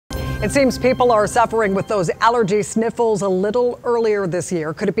It seems people are suffering with those allergy sniffles a little earlier this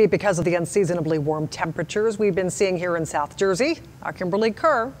year. Could it be because of the unseasonably warm temperatures we've been seeing here in South Jersey? Our Kimberly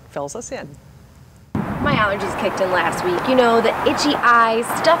Kerr fills us in. My allergies kicked in last week. You know, the itchy eyes,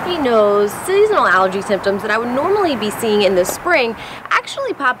 stuffy nose, seasonal allergy symptoms that I would normally be seeing in the spring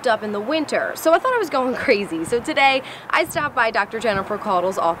actually popped up in the winter. So I thought I was going crazy. So today I stopped by Dr. Jennifer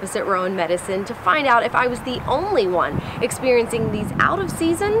Caudle's office at Rowan Medicine to find out if I was the only one experiencing these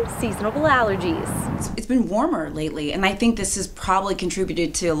out-of-season seasonal allergies. It's been warmer lately, and I think this has probably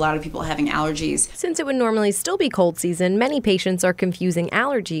contributed to a lot of people having allergies. Since it would normally still be cold season, many patients are confusing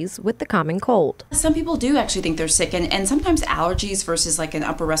allergies with the common cold. Some people do actually think they're sick, and sometimes allergies versus like an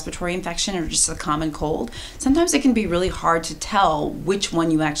upper respiratory infection or just a common cold, sometimes it can be really hard to tell which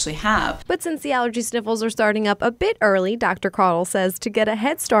one you actually have. But since the allergy sniffles are starting up a bit early, Dr. Caudle says to get a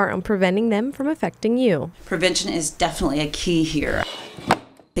head start on preventing them from affecting you. Prevention is definitely a key here.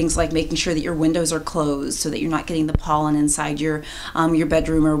 Things like making sure that your windows are closed so that you're not getting the pollen inside your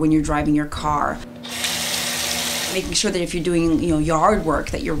bedroom or when you're driving your car. Making sure that if you're doing, yard work,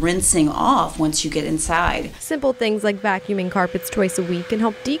 that you're rinsing off once you get inside. Simple things like vacuuming carpets twice a week can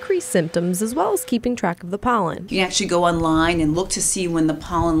help decrease symptoms as well as keeping track of the pollen. You can actually go online and look to see when the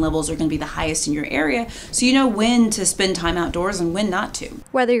pollen levels are going to be the highest in your area, so you know when to spend time outdoors and when not to.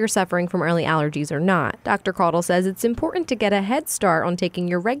 Whether you're suffering from early allergies or not, Dr. Caudle says it's important to get a head start on taking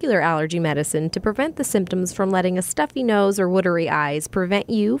your regular allergy medicine to prevent the symptoms from letting a stuffy nose or watery eyes prevent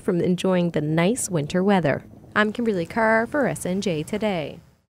you from enjoying the nice winter weather. I'm Kimberly Kerr for SNJ Today.